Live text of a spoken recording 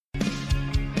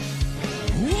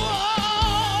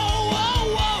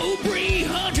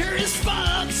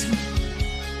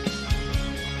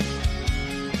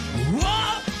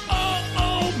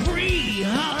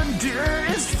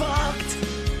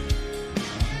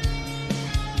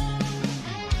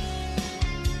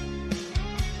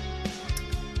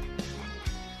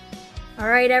All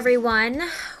right, everyone.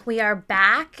 We are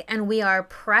back and we are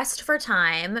pressed for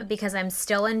time because I'm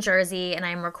still in Jersey and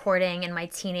I'm recording in my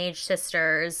teenage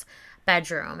sister's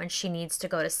bedroom and she needs to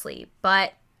go to sleep.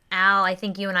 But Al, I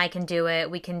think you and I can do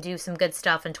it. We can do some good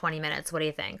stuff in 20 minutes. What do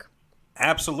you think?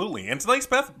 Absolutely. And it's a nice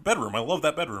bedroom. I love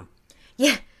that bedroom.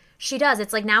 Yeah, she does.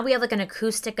 It's like now we have like an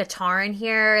acoustic guitar in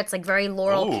here. It's like very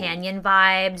Laurel Oh. Canyon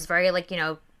vibes, very like,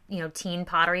 teen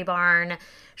Pottery Barn.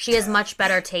 She has much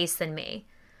better taste than me.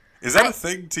 Is that a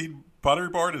thing, Teen Pottery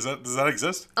Barn? Does that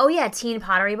exist? Oh yeah, Teen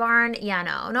Pottery Barn. Yeah,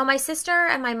 no. No, my sister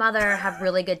and my mother have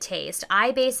really good taste.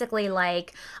 I basically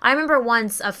like I remember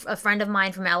once a friend of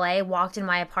mine from LA walked in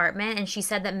my apartment and she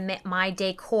said that my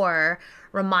decor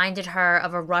reminded her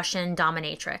of a Russian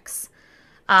dominatrix.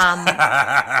 Um,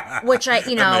 which That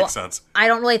makes sense. I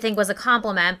don't really think was a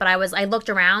compliment, but I looked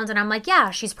around and I'm like, yeah,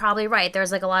 she's probably right.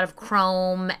 There's like a lot of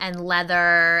chrome and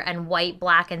leather and white,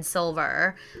 black, and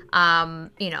silver.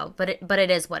 But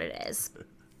it is what it is.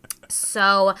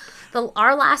 So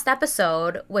our last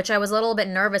episode, which I was a little bit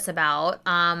nervous about,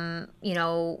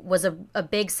 was a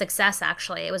big success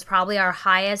actually. It was probably our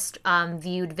highest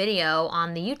viewed video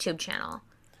on the YouTube channel.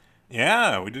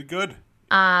 Yeah, we did good.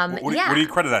 Yeah. What do you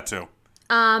credit that to?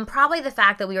 Probably the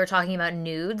fact that we were talking about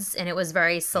nudes and it was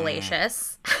very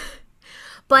salacious.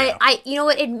 But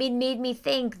Yeah. it made me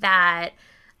think that,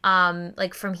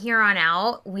 like from here on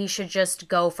out, we should just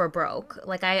go for broke.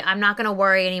 Like I'm not going to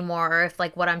worry anymore if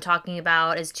like what I'm talking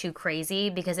about is too crazy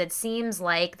because it seems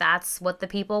like that's what the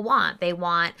people want. They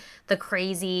want the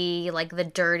crazy, like the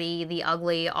dirty, the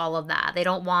ugly, all of that. They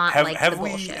don't want Have like have the we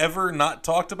bullshit. ever not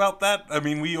talked about that? I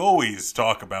mean, we always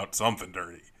talk about something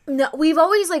dirty. No, we've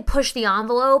always like pushed the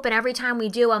envelope, and every time we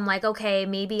do, I'm like, okay,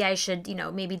 maybe I should,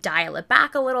 maybe dial it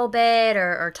back a little bit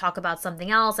or talk about something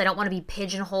else. I don't want to be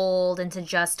pigeonholed into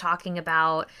just talking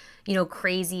about,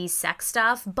 crazy sex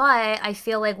stuff. But I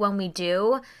feel like when we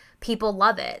do, people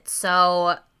love it.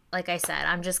 So, like I said,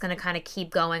 I'm just going to kind of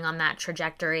keep going on that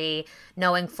trajectory,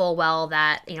 knowing full well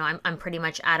that, I'm pretty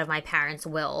much out of my parents'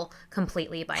 will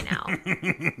completely by now.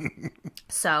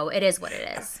 So it is what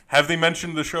it is. Have they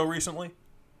mentioned the show recently?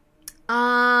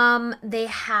 They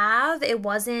have. It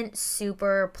wasn't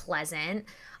super pleasant.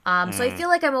 So I feel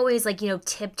like I'm always like,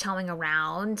 tiptoeing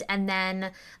around. And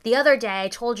then the other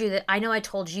day I know I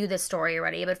told you this story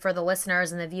already, but for the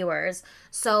listeners and the viewers.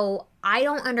 So I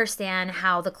don't understand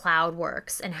how the cloud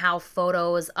works and how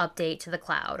photos update to the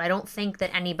cloud. I don't think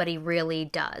that anybody really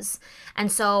does.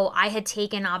 And so I had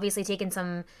obviously taken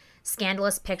some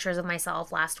scandalous pictures of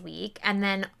myself last week. And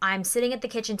then I'm sitting at the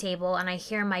kitchen table and I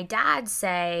hear my dad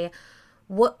say,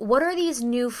 what are these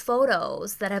new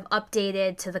photos that have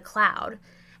updated to the cloud?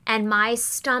 And my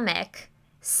stomach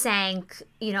sank,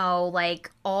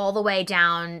 like all the way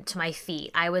down to my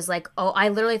feet. I was like, oh, I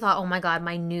literally thought, oh my God,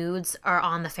 my nudes are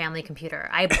on the family computer.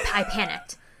 I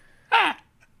panicked.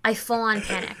 I full on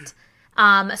panicked.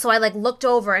 So I like looked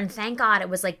over and thank God it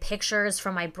was like pictures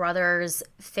from my brother's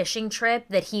fishing trip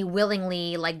that he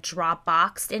willingly like drop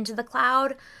boxed into the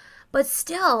cloud. But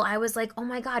still, I was like, oh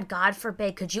my God, God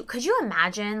forbid. Could you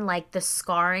imagine like the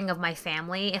scarring of my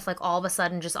family if like all of a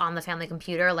sudden just on the family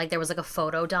computer, like there was like a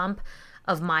photo dump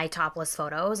of my topless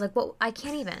photos? Like, well, I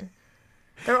can't even.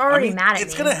 They're already mad at me.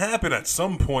 It's going to happen at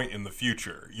some point in the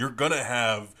future. You're going to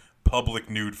have public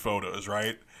nude photos,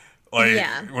 right? Like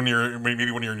Yeah. when you're in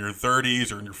your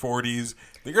 30s or in your 40s,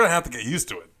 you're going to have to get used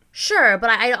to it. Sure, but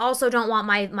I also don't want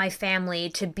my family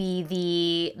to be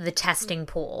the testing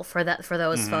pool for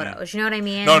those photos. You know what I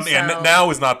mean? No, and now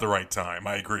is not the right time.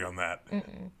 I agree on that.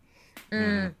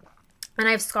 And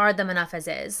I've scarred them enough as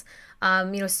is.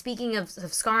 Speaking of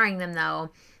scarring them though,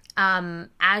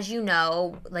 as you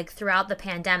know, like throughout the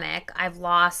pandemic, I've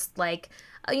lost like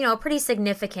a pretty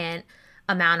significant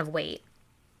amount of weight.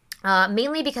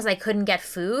 Mainly because I couldn't get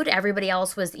food. Everybody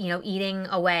else was, eating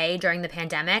away during the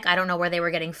pandemic. I don't know where they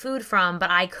were getting food from, but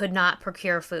I could not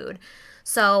procure food.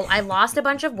 So I lost a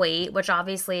bunch of weight, which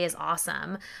obviously is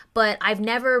awesome. But I've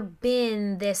never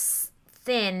been this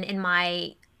thin in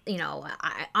my,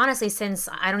 honestly, since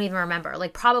I don't even remember,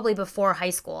 like probably before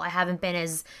high school, I haven't been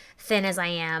as thin as I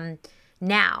am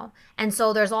now. And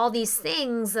so there's all these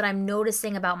things that I'm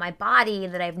noticing about my body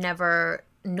that I've never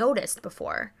noticed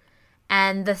before.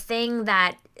 And the thing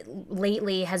that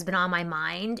lately has been on my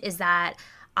mind is that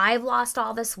I've lost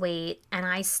all this weight and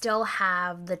I still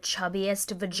have the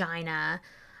chubbiest vagina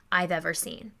I've ever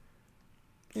seen.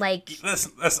 Like, That's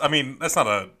not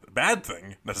a bad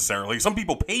thing necessarily. Some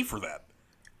people pay for that.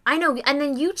 I know, and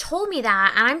then you told me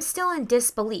that, and I'm still in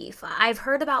disbelief. I've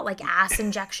heard about like ass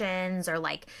injections or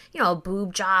like, a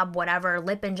boob job, whatever,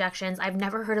 lip injections. I've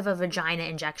never heard of a vagina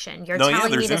injection. You're No, telling yeah,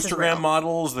 me there's this is Instagram real.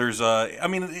 models. There's I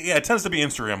mean, yeah, it tends to be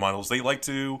Instagram models. They like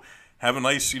to have a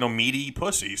nice, meaty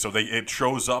pussy, so it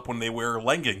shows up when they wear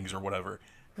leggings or whatever.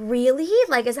 Really?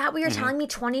 Like, is that what you're telling me?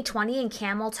 2020 and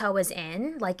camel toe is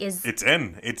in? Like, is It's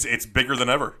in. It's bigger than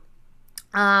ever.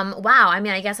 wow. I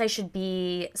mean, I guess I should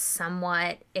be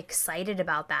somewhat excited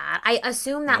about that. I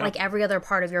assume that Yeah. like every other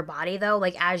part of your body though,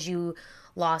 like as you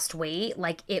lost weight,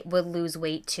 like it would lose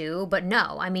weight too. But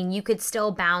no, I mean, you could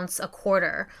still bounce a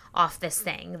quarter off this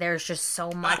thing. There's just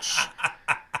so much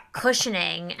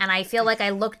cushioning, and I feel like I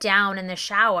look down in the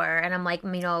shower and I'm like,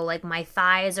 like my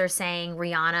thighs are saying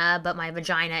Rihanna, but my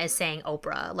vagina is saying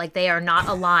Oprah. Like they are not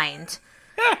aligned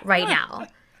right now.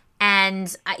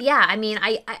 And yeah, I mean,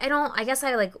 I don't, I guess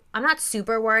I'm not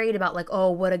super worried about like, oh,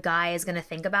 what a guy is going to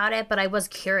think about it, but I was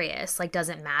curious, like, does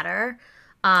it matter?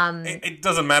 It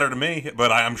doesn't matter to me,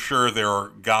 but I'm sure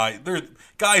there's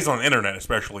guys on the internet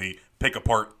especially pick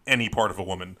apart any part of a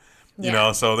woman,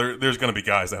 Yeah. so there's going to be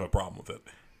guys that have a problem with it.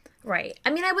 Right.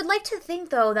 I mean, I would like to think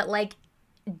though that like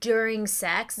during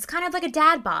sex, it's kind of like a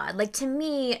dad bod. Like to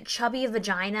me, chubby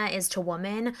vagina is to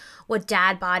woman what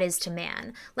dad bod is to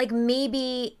man. Like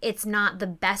maybe it's not the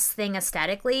best thing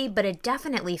aesthetically, but it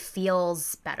definitely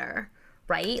feels better,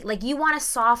 right? Like you want a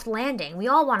soft landing. We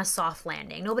all want a soft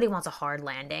landing. Nobody wants a hard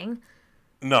landing.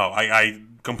 No, I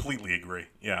completely agree.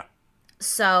 Yeah.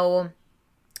 So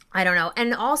I don't know.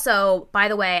 And also, by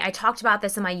the way, I talked about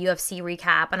this in my UFC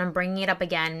recap, and I'm bringing it up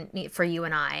again for you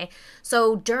and I.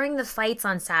 So during the fights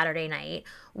on Saturday night,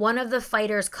 one of the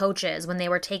fighters' coaches, when they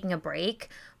were taking a break,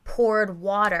 poured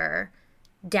water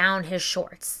down his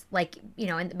shorts, like,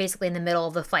 basically in the middle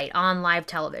of the fight on live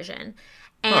television.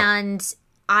 And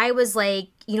I was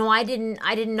like, I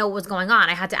didn't know what was going on.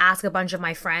 I had to ask a bunch of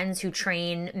my friends who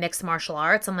train mixed martial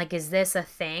arts. I'm like, is this a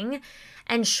thing?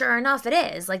 And sure enough, it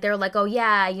is. Like, they're like, oh,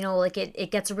 yeah, like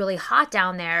it gets really hot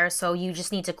down there, so you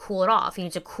just need to cool it off. You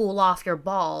need to cool off your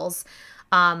balls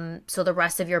so the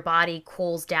rest of your body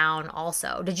cools down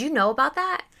also. Did you know about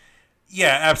that?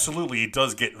 Yeah, absolutely. It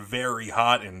does get very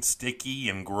hot and sticky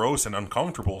and gross and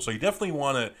uncomfortable, so you definitely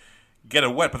want to get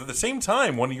it wet. But at the same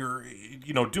time, when you're,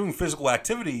 doing physical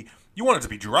activity, you want it to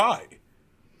be dry.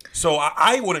 So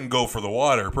I wouldn't go for the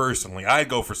water personally. I'd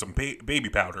go for some baby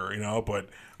powder, but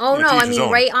Oh no, to each I his mean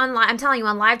own. right on I'm telling you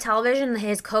on live television,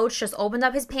 his coach just opened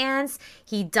up his pants,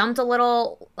 he dumped a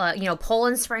little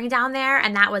Poland Spring down there,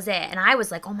 and that was it. And I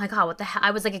was like, "Oh my god, what the hell?" I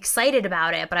was like excited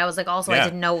about it, but I was like also I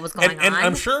didn't know what was going and on.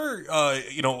 I'm sure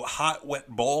hot wet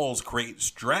balls creates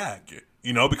drag,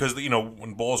 because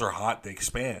when balls are hot they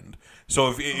expand.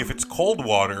 So if it's cold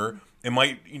water, it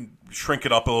might shrink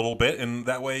it up a little bit, and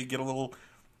that way get a little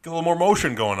more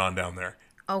motion going on down there.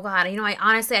 Oh god,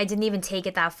 I didn't even take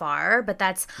it that far, but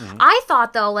that's I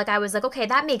thought though, like I was like, okay,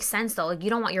 that makes sense though. Like you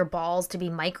don't want your balls to be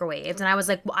microwaved. And I was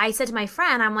like, I said to my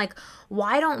friend, I'm like,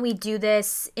 why don't we do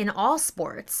this in all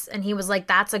sports? And he was like,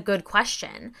 that's a good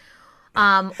question.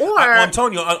 I'm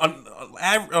telling you,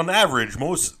 on average,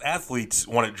 most athletes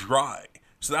want it dry.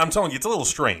 So I'm telling you, it's a little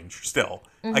strange still.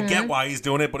 I get why he's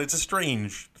doing it, but it's a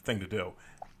strange thing to do.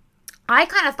 I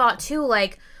kind of thought too,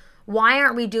 like, why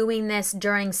aren't we doing this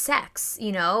during sex?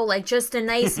 Like just a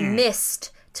nice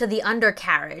mist to the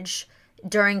undercarriage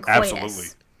during coitus.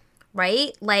 Absolutely.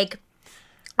 Right? Like,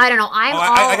 I don't know.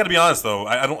 I got to be honest though.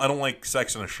 I don't like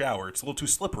sex in a shower. It's a little too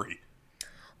slippery.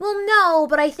 Well, no,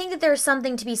 but I think that there's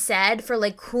something to be said for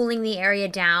like cooling the area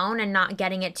down and not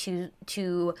getting it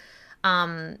too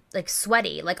like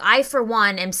sweaty. Like I, for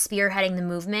one, am spearheading the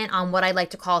movement on what I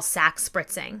like to call sack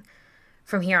spritzing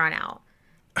from here on out.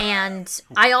 And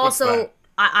I also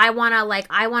I want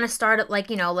to start like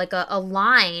a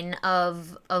line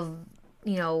of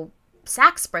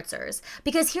sack spritzers,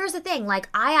 because here's the thing, like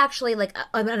I actually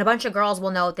and a bunch of girls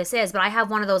will know what this is, but I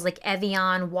have one of those like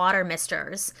Evian water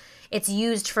misters. It's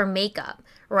used for makeup,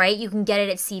 right? You can get it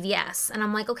at CVS, and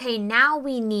I'm like, okay, now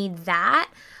we need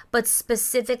that, but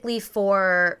specifically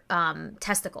for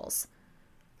testicles.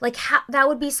 Like that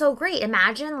would be so great.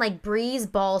 Imagine like Breeze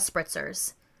ball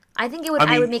spritzers. I think it would.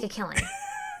 I would make a killing.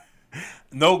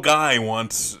 No guy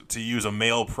wants to use a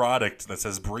male product that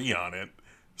says Brie on it.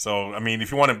 So I mean,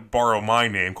 if you want to borrow my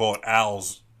name, call it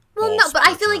Al's. Well, no, but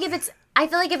I feel like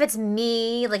if it's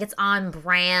me, like it's on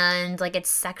brand, like it's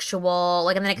sexual,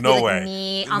 like, and then it could be like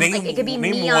me on, like it could be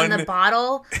me on the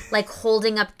bottle, like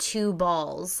holding up two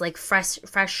balls, like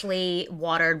freshly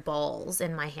watered balls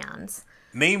in my hands.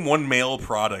 Name one male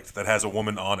product that has a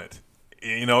woman on it.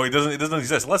 It doesn't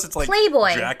exist unless it's like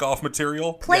Playboy. jack off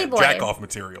material. Playboy. Yeah, jack off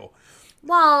material.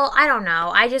 Well, I don't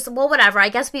know. Well, whatever. I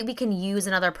guess we can use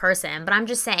another person, but I'm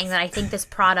just saying that I think this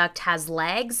product has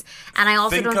legs, and I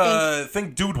also don't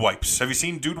think Dude Wipes. Have you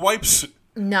seen Dude Wipes?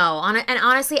 No, and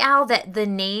honestly, Al, that the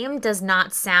name does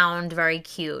not sound very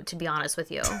cute, to be honest with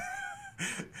you.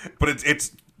 But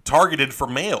it's targeted for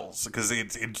males because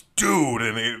it's dude,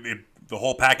 and the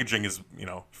whole packaging is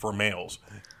for males.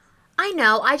 I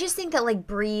know. I just think that like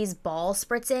Breeze ball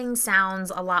spritzing sounds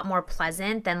a lot more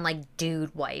pleasant than like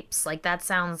Dude Wipes. Like that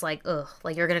sounds like ugh,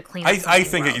 like you're gonna clean up. I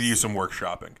think it could use some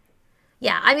workshopping.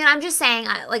 Yeah, I mean, I'm just saying,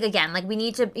 like, again, like, we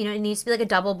need to, it needs to be like a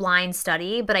double-blind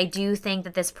study, but I do think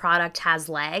that this product has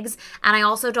legs, and I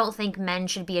also don't think men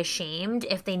should be ashamed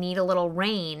if they need a little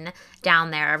rain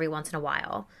down there every once in a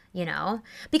while,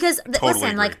 Because, Totally listen,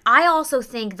 agree. like, I also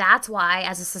think that's why,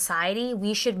 as a society,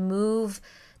 we should move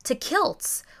to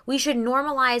kilts. We should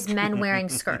normalize men wearing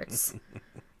skirts,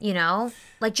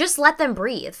 Like, just let them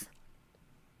breathe.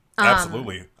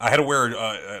 Absolutely. I had to wear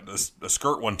a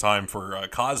skirt one time for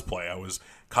cosplay. I was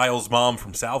Kyle's mom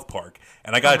from South Park.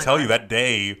 And I got to tell you, that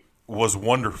day was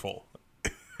wonderful.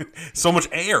 So much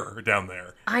air down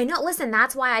there. I know. Listen,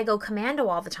 that's why I go commando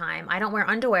all the time. I don't wear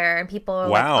underwear, and people are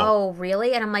Wow. like, "Oh,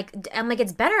 really?" And I'm like,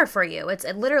 it's better for you.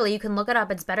 Literally, you can look it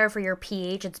up. It's better for your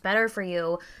pH. It's better for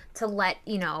you to let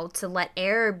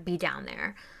air be down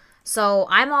there. So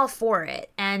I'm all for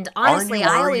it. And honestly,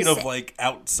 Aren't you I worried always of like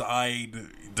outside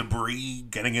debris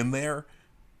getting in there?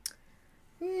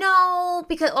 no,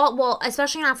 because well,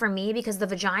 especially not for me, because the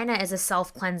vagina is a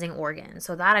self-cleansing organ,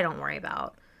 so that I don't worry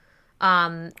about.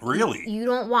 Really? You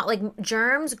don't want like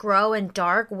germs grow in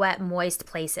dark, wet, moist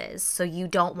places, so you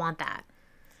don't want that.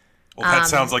 Well, that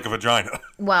sounds like a vagina.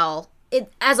 Well,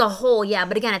 it as a whole, yeah,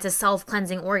 but again, it's a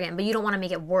self-cleansing organ, but you don't want to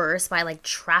make it worse by like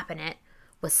trapping it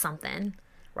with something,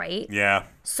 right? Yeah.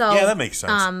 So yeah, that makes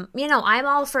sense. I'm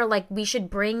all for like we should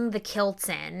bring the kilts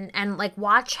in and like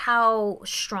watch how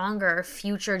stronger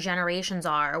future generations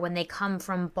are when they come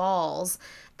from balls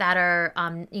that are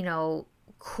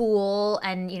cool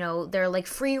and they're like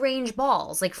free range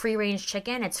balls, like free range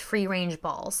chicken. It's free range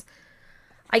balls.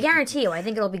 I guarantee you, I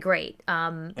think it'll be great.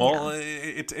 Well,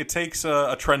 it takes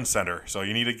a trendsetter, so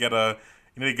you need to get a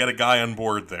guy on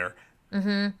board there.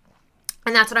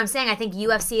 And that's what I'm saying. I think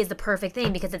UFC is the perfect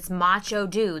thing because it's macho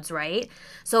dudes, right?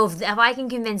 So if I can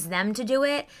convince them to do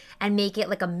it and make it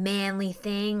like a manly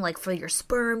thing, like for your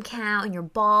sperm count and your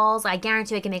balls, I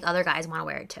guarantee I can make other guys want to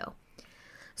wear it too.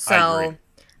 So, I agree.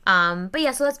 But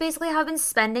yeah, so that's basically how I've been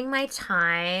spending my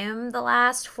time the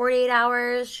last 48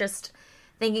 hours, just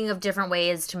thinking of different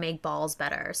ways to make balls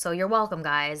better. So you're welcome,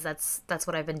 guys. That's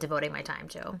what I've been devoting my time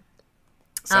to.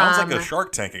 Sounds like a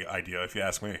Shark Tank idea, if you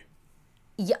ask me.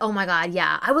 Yeah, oh my God,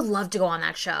 yeah. I would love to go on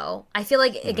that show. I feel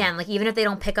like, again, like even if they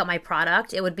don't pick up my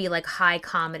product, it would be like high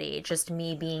comedy, just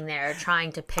me being there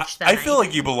trying to pitch them. I feel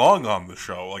like you belong on the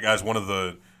show, like as one of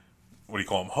the, what do you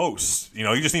call them, hosts. You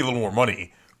just need a little more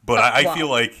money. But I feel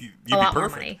like you'd be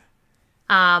perfect.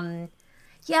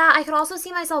 Yeah, I could also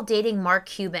see myself dating Mark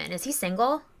Cuban. Is he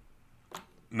single?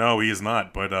 No, he is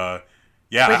not. But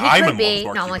yeah, But he I'm could in be. love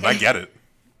with No, Mark I'm Cuban. I get it.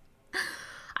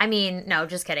 I mean, no,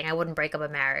 just kidding. I wouldn't break up a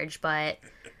marriage, but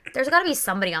there's got to be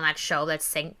somebody on that show that's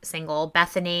single.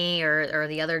 Bethany or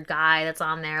the other guy that's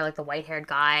on there, like the white-haired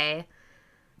guy.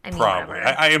 I mean, Probably.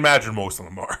 whatever. I imagine most of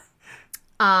them are.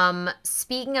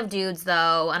 Speaking of dudes,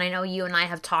 though, and I know you and I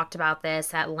have talked about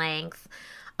this at length,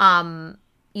 my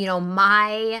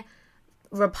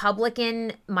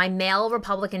male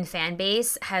Republican fan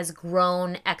base has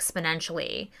grown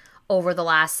exponentially over the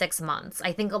last 6 months.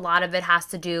 I think a lot of it has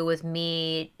to do with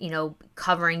me,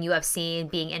 covering UFC and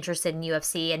being interested in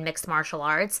UFC and mixed martial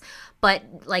arts. But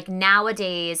like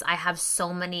nowadays, I have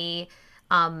so many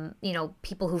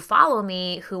people who follow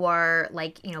me who are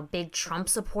like, big Trump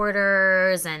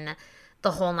supporters and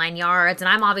the whole 9 yards. And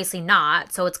I'm obviously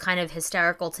not. So it's kind of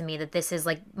hysterical to me that this is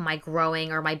like my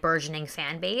growing or my burgeoning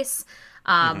fan base.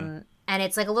 And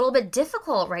it's like a little bit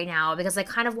difficult right now because I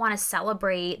kind of want to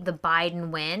celebrate the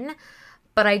Biden win,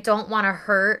 but I don't want to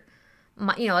hurt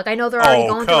my, like I know they're already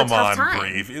going through a tough time.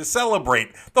 Brave.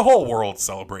 Celebrate. The whole world's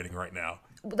celebrating right now.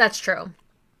 That's true.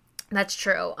 That's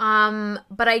true.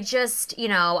 But I just, I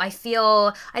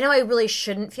know I really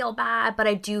shouldn't feel bad, but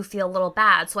I do feel a little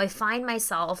bad. So I find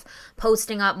myself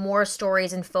posting up more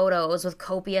stories and photos with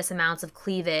copious amounts of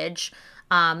cleavage,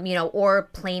 or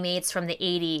playmates from the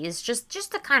 80s, just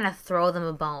to kind of throw them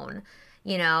a bone.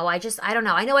 I don't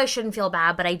know. I know I shouldn't feel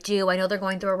bad, but I do. I know they're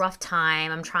going through a rough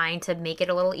time. I'm trying to make it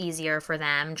a little easier for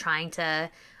them, trying to,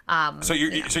 So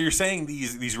you're saying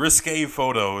these risque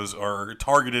photos are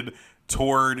targeted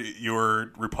toward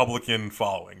your Republican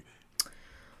following?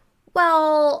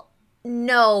 Well,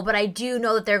 No, but I do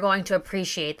know that they're going to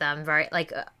appreciate them very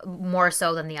like more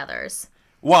so than the others.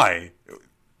 Why?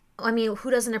 I mean, who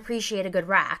doesn't appreciate a good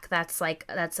rack? That's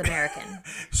American.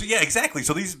 So yeah, exactly.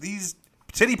 So these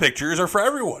titty pictures are for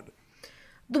everyone.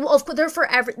 Well, of course, they're for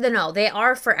no, they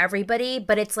are for everybody,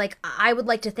 but it's like I would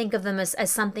like to think of them as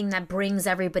something that brings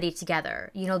everybody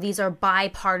together. You know, these are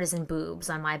bipartisan boobs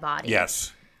on my body.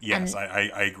 Yes. Yes,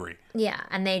 I agree. Yeah,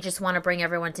 and they just want to bring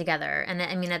everyone together. And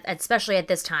I mean, especially at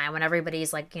this time when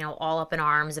everybody's like, you know, all up in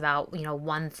arms about, you know,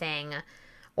 one thing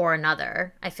or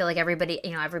another. I feel like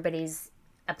everybody's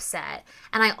upset.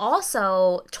 And I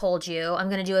also told you I'm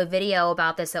going to do a video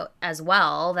about this as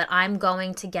well, that I'm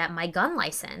going to get my gun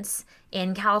license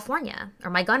in California,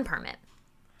 or my gun permit.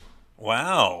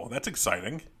 Wow, that's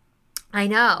exciting. I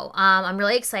know. I'm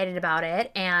really excited about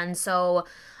it. And so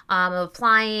I'm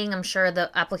applying. I'm sure the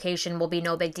application will be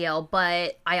no big deal.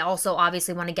 But I also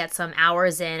obviously want to get some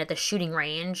hours in at the shooting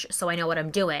range so I know what I'm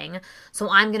doing. So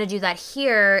I'm going to do that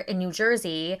here in New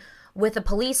Jersey with a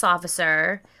police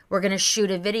officer. We're going to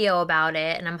shoot a video about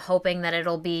it, and I'm hoping that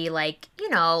it'll be like, you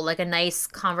know, like a nice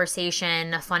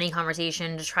conversation, a funny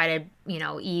conversation to try to, you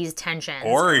know, ease tensions.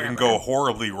 Or you can go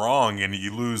horribly wrong and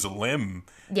you lose a limb.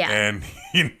 Yeah. And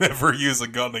you never use a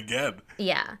gun again.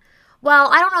 Yeah. Well,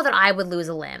 I don't know that I would lose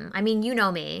a limb. I mean, you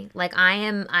know me. Like,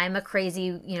 I'm a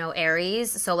crazy, you know,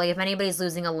 Aries. So, like, if anybody's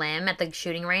losing a limb at the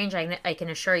shooting range, I can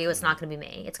assure you it's not going to be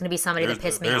me. It's going to be somebody that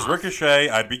pissed me off. There's Ricochet.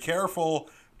 I'd be careful.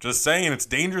 Just saying, it's a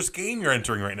dangerous game you're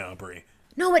entering right now, Brie.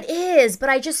 No, it is, but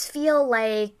I just feel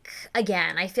like,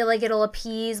 again, I feel like it'll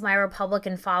appease my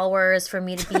Republican followers for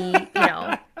me to be, you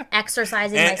know,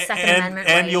 exercising my Second Amendment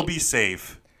right. And you'll be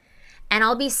safe. And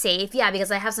I'll be safe, yeah,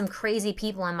 because I have some crazy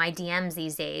people in my DMs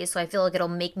these days, so I feel like it'll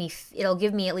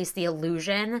give me at least the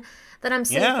illusion that I'm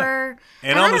safer. Yeah.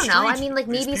 And on I the don't know. street, I mean, like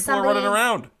maybe people somebody are running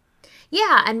around.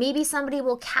 Yeah, and maybe somebody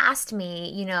will cast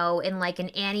me, you know, in like an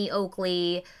Annie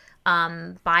Oakley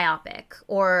biopic,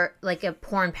 or like a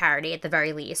porn parody at the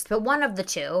very least. But one of the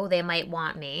two, they might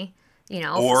want me, you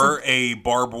know. Or a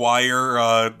barbed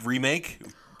wire remake,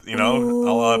 you know,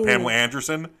 a la Pamela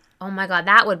Anderson. Oh my God,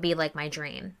 that would be like my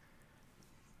dream.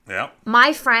 Yeah.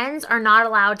 My friends are not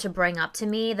allowed to bring up to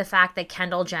me the fact that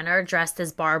Kendall Jenner dressed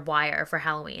as barbed wire for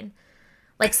Halloween.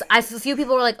 Like, a few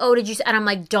people were like, "Oh, did you?" And I'm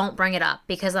like, "Don't bring it up,"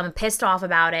 because I'm pissed off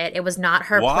about it. It was not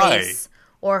her place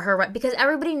or her, because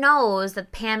everybody knows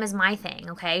that Pam is my thing.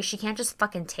 Okay, she can't just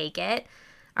fucking take it.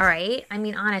 All right. I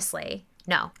mean, honestly,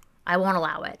 no, I won't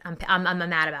allow it. I'm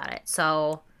mad about it.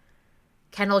 So,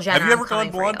 Kendall Jenner, have you ever I'm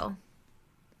coming gone blonde?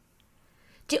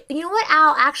 For you. You know what,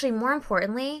 Al? Actually, more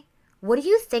importantly, what do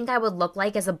you think I would look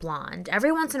like as a blonde?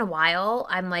 Every once in a while,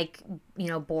 I'm like, you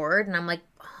know, bored, and I'm like,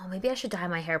 oh, maybe I should dye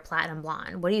my hair platinum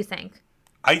blonde. What do you think?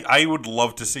 I would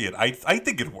love to see it. I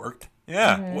think it worked.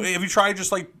 Yeah. Mm-hmm. Have you tried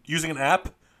just like using an app?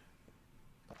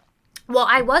 Well,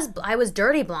 I was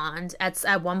dirty blonde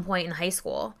at one point in high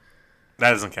school.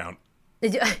 That doesn't count.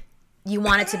 You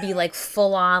want it to be like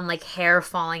full on, like hair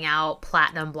falling out,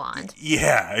 platinum blonde.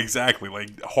 Yeah, exactly.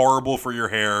 Like horrible for your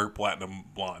hair, platinum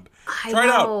blonde. Try it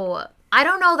out. I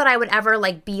don't know that I would ever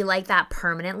like be like that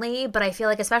permanently, but I feel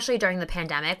like especially during the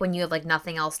pandemic when you have like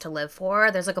nothing else to live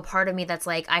for, there's like a part of me that's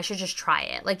like I should just try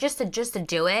it. Like just to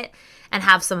do it and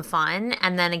have some fun,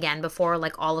 and then again before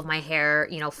like all of my hair,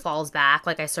 you know, falls back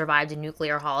like I survived a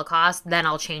nuclear holocaust, then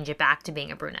I'll change it back to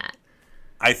being a brunette.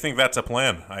 I think that's a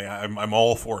plan. I'm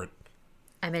all for it.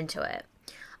 I'm into it.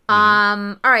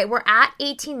 All right, we're at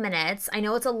 18 minutes. I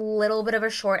know it's a little bit of a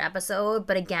short episode,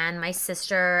 but again, my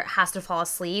sister has to fall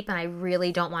asleep, and I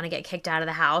really don't want to get kicked out of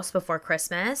the house before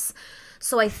Christmas.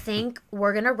 So I think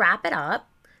we're going to wrap it up.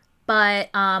 But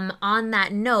on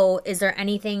that note, is there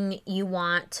anything you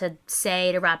want to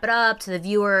say to wrap it up to the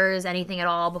viewers? Anything at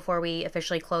all before we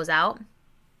officially close out?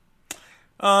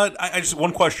 I just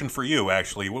one question for you,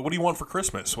 actually. What do you want for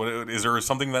Christmas? Is there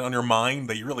something that on your mind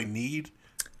that you really need?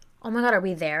 Oh my God, are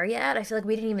we there yet? I feel like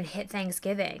we didn't even hit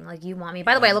Thanksgiving. Like, you want me.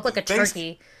 By the way, I look like a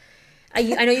turkey. I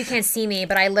know you can't see me,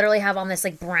 but I literally have on this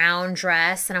like brown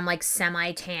dress and I'm like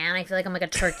semi-tan. I feel like I'm like a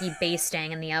turkey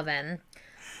basting in the oven.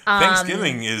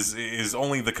 Thanksgiving is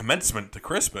only the commencement to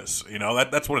Christmas. You know,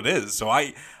 that's what it is. So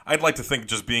I'd like to think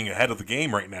just being ahead of the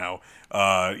game right now.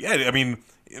 Yeah, I mean,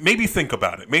 maybe think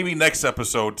about it. Maybe next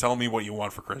episode, tell me what you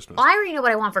want for Christmas. Oh, I already know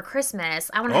what I want for Christmas.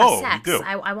 I want to have sex. You do.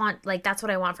 I want, like, that's what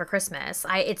I want for Christmas.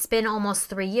 It's been almost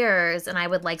 3 years, and I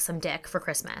would like some dick for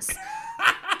Christmas.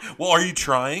 Well, are you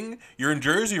trying? You're in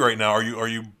Jersey right now. Are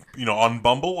you on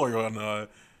Bumble or on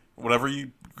whatever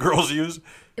you girls use?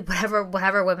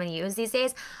 Whatever women use these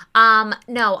days.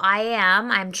 No, I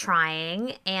am. I'm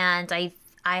trying, and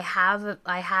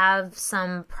have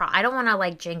some I don't want to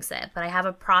like jinx it, but I have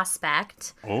a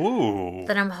prospect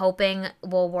that I'm hoping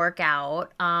will work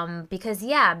out. Because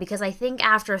I think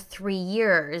after 3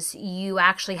 years you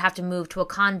actually have to move to a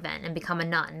convent and become a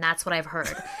nun. That's what I've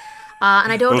heard.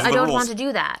 And I don't want to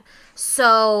do that.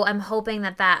 So I'm hoping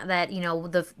that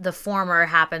the former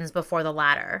happens before the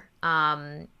latter.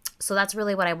 So that's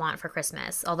really what I want for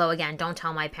Christmas. Although, again, don't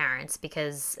tell my parents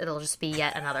because it'll just be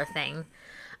yet another thing.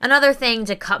 Another thing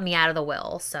to cut me out of the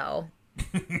will, so.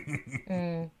 Are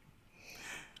you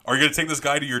going to take this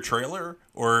guy to your trailer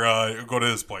or go to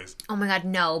his place? Oh my God,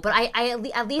 no. But I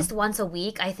at least once a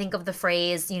week, I think of the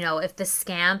phrase, if the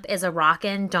scamp is a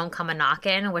rockin', don't come a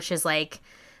knockin', which is like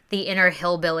the inner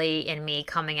hillbilly in me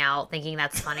coming out thinking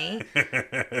that's funny.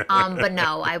 But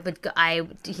no,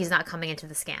 he's not coming into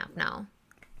the scamp, no.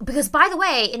 Because, by the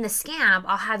way, in the scamp,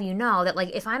 I'll have you know that,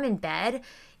 like, if I'm in bed,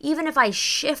 even if I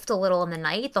shift a little in the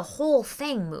night, the whole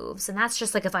thing moves. And that's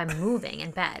just, like, if I'm moving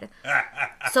in bed.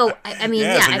 So, I mean,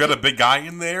 so you got a big guy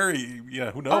in there?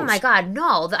 Yeah, who knows? Oh, my God,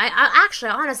 no.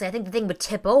 Actually, honestly, I think the thing would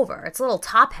tip over. It's a little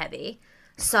top-heavy.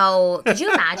 So, could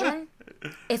you imagine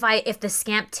if the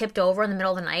scamp tipped over in the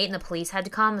middle of the night and the police had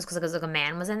to come because like, a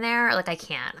man was in there? Like, I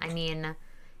can't. I mean...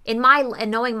 In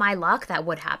knowing my luck, that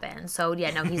would happen. So,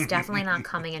 yeah, no, he's definitely not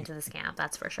coming into the scamp.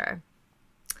 That's for sure.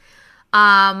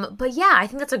 But, yeah, I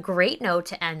think that's a great note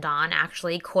to end on,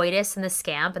 actually. Coitus and the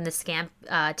scamp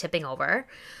tipping over.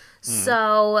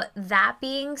 So, that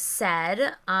being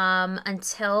said,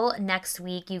 until next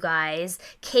week, you guys,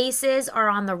 cases are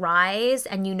on the rise.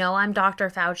 And I'm Dr.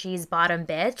 Fauci's bottom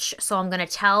bitch. So, I'm going to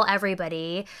tell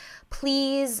everybody...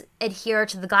 Please adhere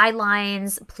to the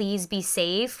guidelines. Please be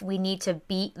safe. We need to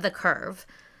beat the curve.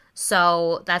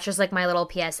 So that's just like my little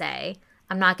PSA.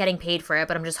 I'm not getting paid for it,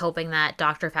 but I'm just hoping that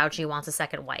Dr. Fauci wants a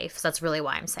second wife. So that's really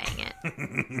why I'm saying it.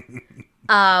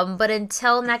 But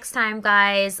until next time,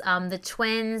 guys, the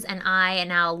twins and I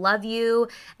now love you.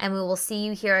 And we will see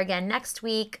you here again next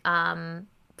week for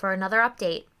another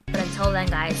update. But until then,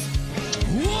 guys.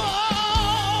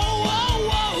 Whoa,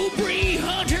 Bree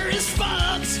Hunter is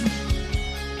fucked.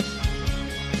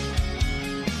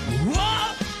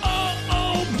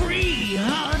 Bree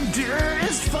Hunter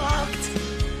is fucked.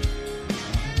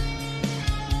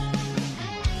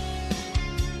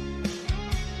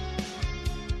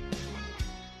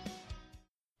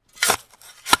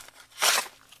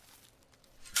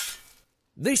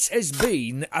 This has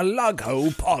been a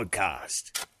Lughole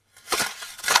podcast.